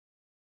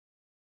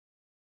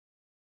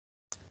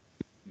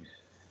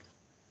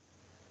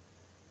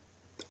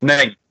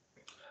Name.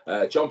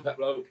 John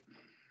Peplow.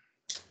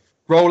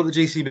 Role at the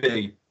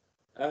GCB.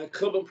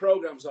 Club and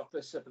Programmes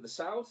Officer for the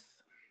South.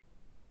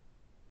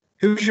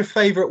 Who's your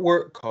favourite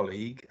work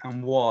colleague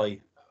and why?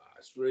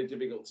 It's really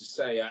difficult to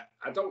say.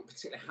 I don't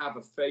particularly have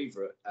a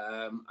favourite.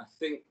 I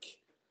think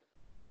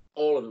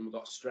all of them have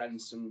got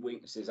strengths and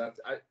weaknesses.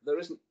 There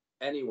isn't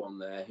anyone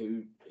there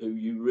who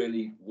you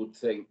really would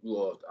think,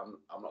 Lord,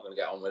 I'm not going to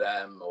get on with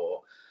them.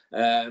 Or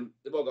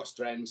they've all got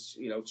strengths.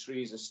 You know,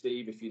 Teresa,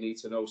 Steve, if you need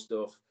to know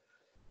stuff.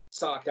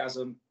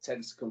 Sarcasm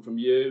tends to come from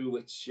you,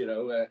 which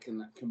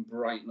can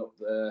brighten up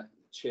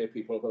cheer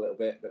people up a little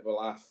bit of a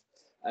laugh.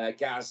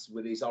 Gaz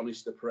with his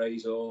honest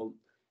appraisal.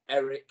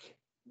 Eric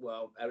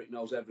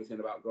knows everything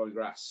about growing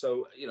grass.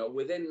 So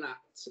within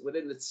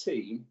the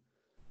team,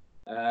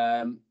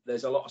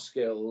 there's a lot of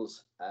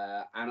skills,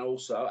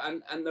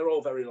 and they're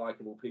all very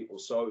likable people.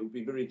 So it would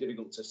be very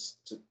difficult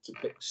to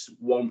pick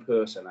one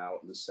person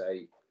out and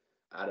say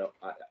I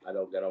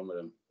don't get on with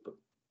them. But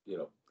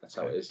that's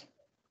how it is.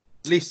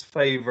 Least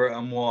favourite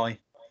and why?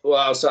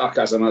 Well,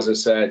 sarcasm, as I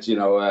said.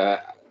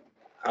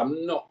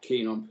 I'm not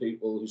keen on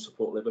people who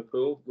support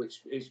Liverpool,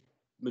 which is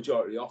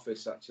majority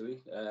office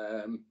actually.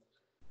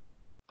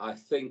 I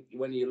think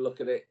when you look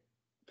at it,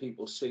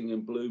 people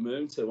singing Blue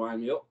Moon to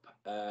wind me up.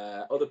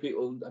 Other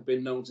people have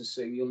been known to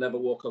sing You'll Never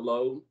Walk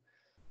Alone.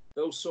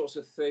 Those sorts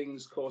of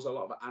things cause a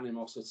lot of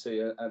animosity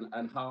and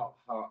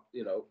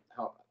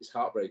it's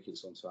heartbreaking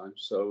sometimes.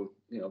 So,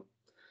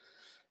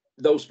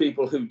 those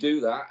people who do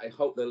that, I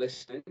hope they're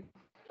listening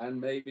and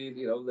maybe,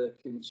 they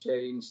can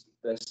change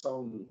their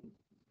song.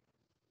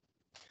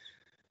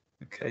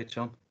 Okay,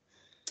 John.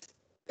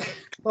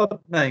 Club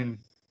name.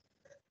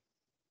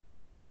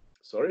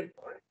 Sorry?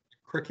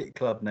 Cricket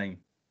club name.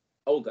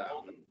 Old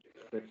Down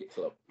Cricket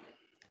Club.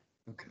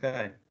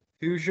 Okay.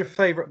 Who's your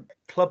favourite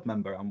club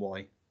member and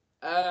why?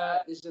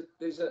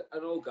 There's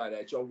an old guy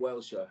there, John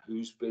Welsher,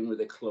 who's been with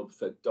the club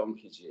for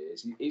donkey's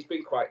years. He's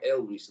been quite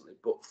ill recently,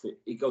 but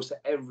he goes to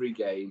every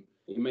game.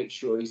 He makes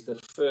sure he's the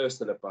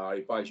first at the bar.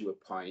 He buys you a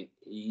pint.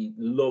 He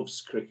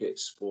loves cricket,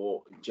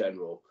 sport in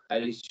general,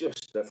 and he's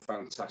just a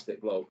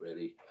fantastic bloke,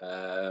 really.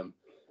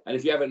 And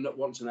if you ever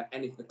want to know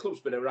anything, the club's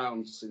been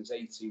around since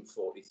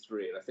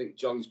 1843, and I think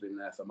John's been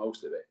there for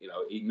most of it.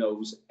 He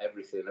knows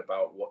everything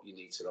about what you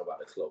need to know about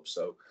the club.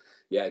 So,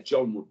 yeah,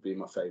 John would be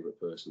my favourite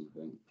person, I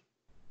think.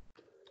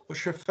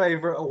 What's your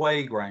favourite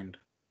away ground?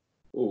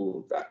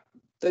 Oh,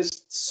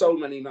 there's so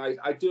many nice.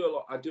 I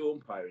do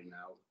umpiring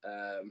now,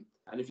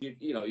 and if you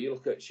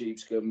look at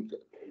Sheepscombe,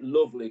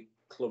 lovely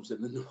clubs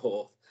in the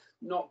north,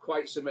 not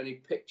quite so many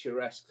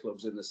picturesque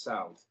clubs in the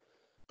south,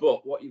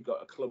 but what you've got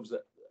are clubs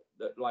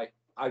that like.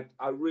 I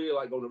really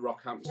like going to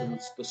Rockhampton,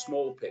 the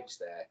small pitch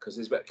there, because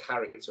there's a bit of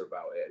character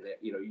about it.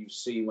 And you've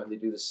seen when they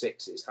do the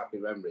sixes, happy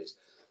memories.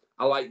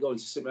 I like going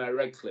to St Mary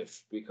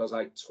Redcliffe because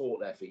I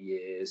taught there for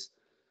years,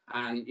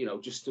 and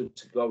just to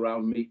go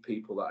around, meet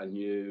people that I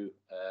knew.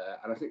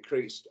 And I think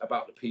cricket's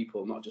about the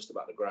people, not just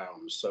about the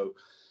grounds. So,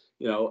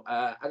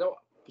 I don't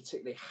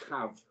particularly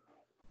have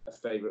a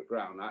favourite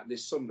ground.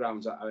 There's some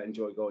grounds that I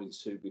enjoy going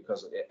to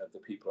because of the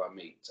people I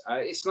meet.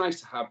 It's nice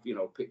to have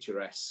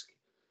picturesque,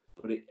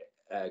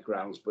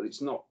 grounds, but it's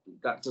not.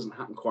 That doesn't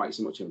happen quite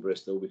so much in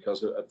Bristol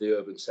because of the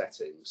urban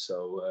setting.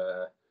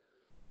 So,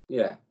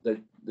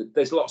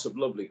 there's lots of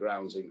lovely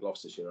grounds in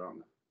Gloucestershire,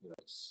 aren't there?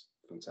 It's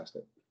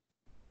fantastic.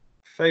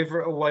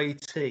 Favourite away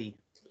tea?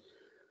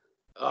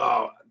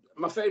 Oh,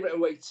 my favourite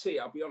away tea,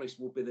 I'll be honest,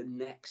 will be the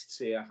next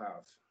tea I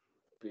have,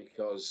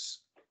 because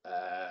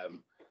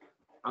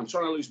I'm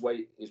trying to lose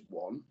weight is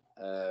one,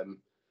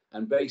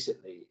 and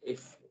basically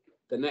if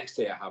the next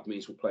tea I have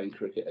means we're playing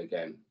cricket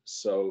again.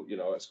 So,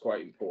 it's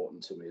quite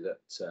important to me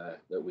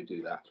that we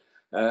do that.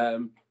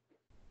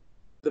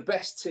 The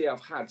best tea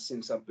I've had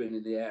since I've been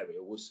in the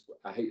area was,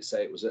 I hate to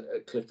say it, was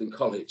at Clifton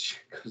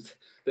College, because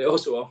they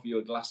also offer you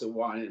a glass of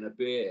wine and a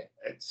beer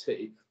at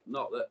tea.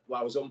 Not that while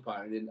I was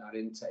umpiring, I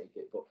didn't take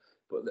it,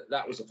 but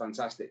that was a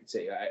fantastic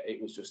tea.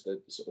 It was just a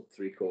sort of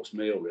 3-course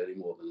meal, really,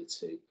 more than a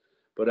tea.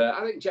 But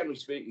I think, generally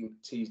speaking,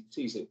 teas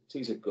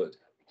are good.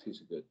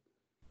 Teas are good.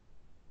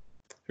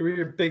 Who are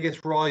your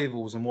biggest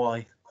rivals and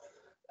why?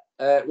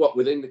 What,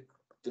 within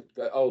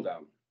the Old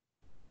Down?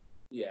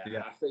 Yeah,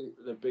 I think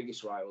the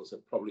biggest rivals are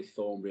probably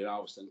Thornbury and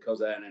Alveston, because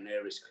they're in the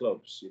nearest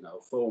clubs.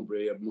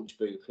 Thornbury are a much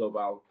bigger club.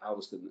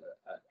 Alveston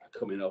are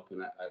coming up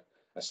in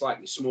a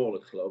slightly smaller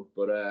club,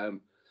 but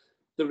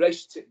the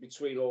relationship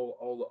between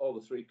all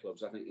the three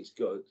clubs, I think, is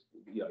good.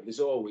 There's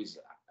always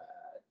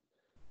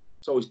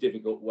it's always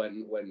difficult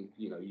when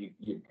you're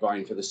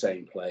vying for the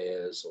same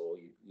players, or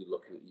you're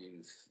looking at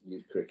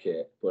youth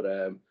cricket. But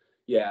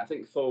I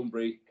think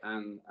Thornbury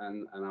and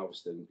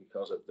Alveston,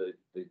 because of the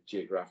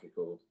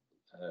geographical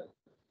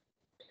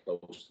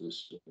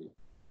closeness.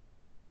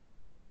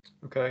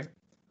 Okay.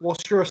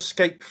 What's your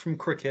escape from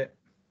cricket?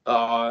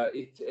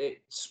 It's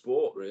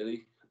sport,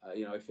 really.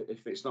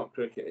 If it's not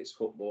cricket, it's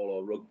football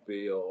or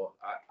rugby, or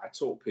I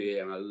taught PE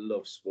and I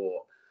love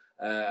sport.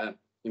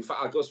 In fact,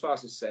 I go as far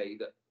as to say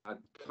that I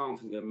can't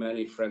think of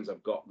many friends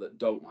I've got that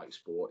don't like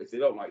sport. If they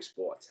don't like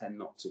sport, I tend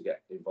not to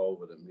get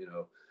involved with them,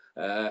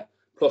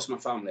 plus my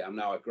family. I'm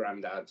now a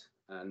granddad,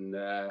 and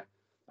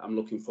I'm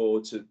looking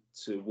forward to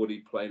Woody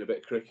playing a bit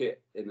of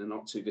cricket in the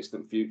not too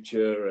distant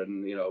future.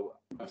 And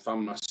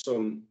my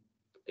son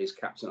is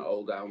captain at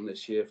Old Down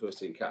this year, first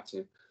team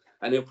captain,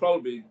 and he'll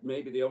probably be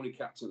maybe the only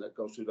captain that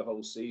goes through the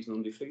whole season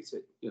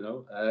undefeated.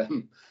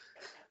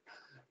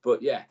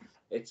 But yeah,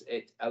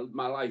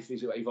 my life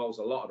evolves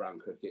a lot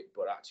around cricket,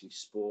 but actually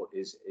sport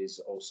is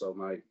also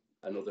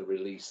another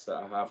release that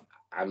I have,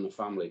 and the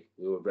family,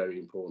 who are very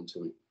important to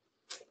me.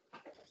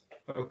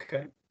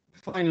 Okay.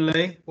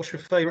 Finally, what's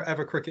your favourite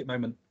ever cricket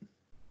moment?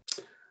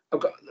 I've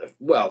got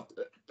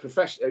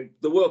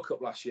the World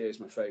Cup last year is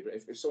my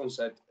favourite. If someone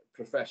said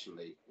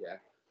professionally, yeah.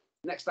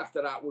 Next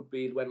after that would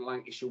be when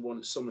Lancashire won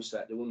at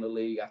Somerset. They won the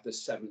league after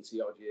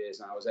 70 odd years,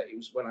 and it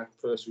was when I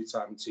first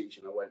retired from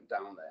teaching. I went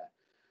down there.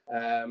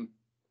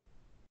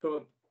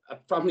 From a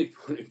family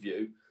point of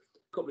view,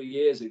 a couple of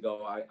years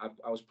ago,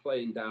 I was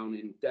playing down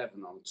in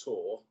Devon on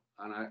tour,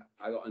 and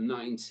I got a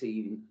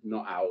 19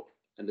 not out,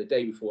 and the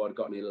day before I'd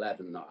got an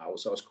 11 not out,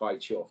 so I was quite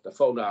chuffed. I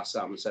phoned our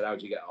Sam and said,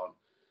 "How'd you get on?"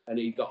 And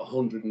he got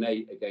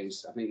 108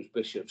 against, I think it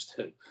was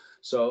Bishopston.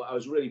 So I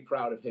was really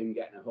proud of him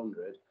getting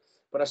 100.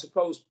 But I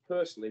suppose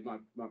personally,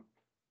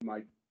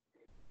 my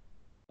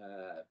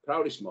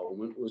proudest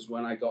moment was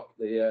when I got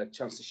the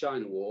Chance to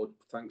Shine award,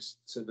 thanks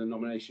to the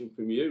nomination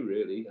from you,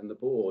 really, and the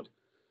board.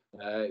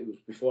 It was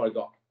before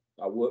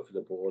I worked for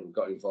the board and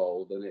got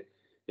involved, and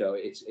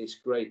it's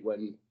great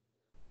when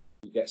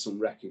you get some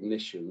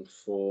recognition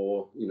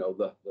for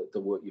the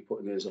work you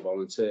put in as a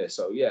volunteer.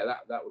 So yeah,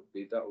 that would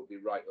be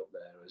right up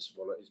there as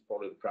well. It's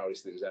probably the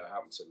proudest things that ever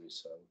happened to me.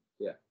 So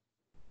yeah.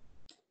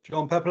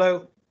 John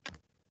Peplow,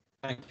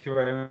 thank you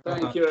very much.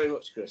 Thank you very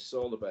much, Chris.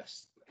 All the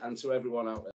best, and to everyone out there.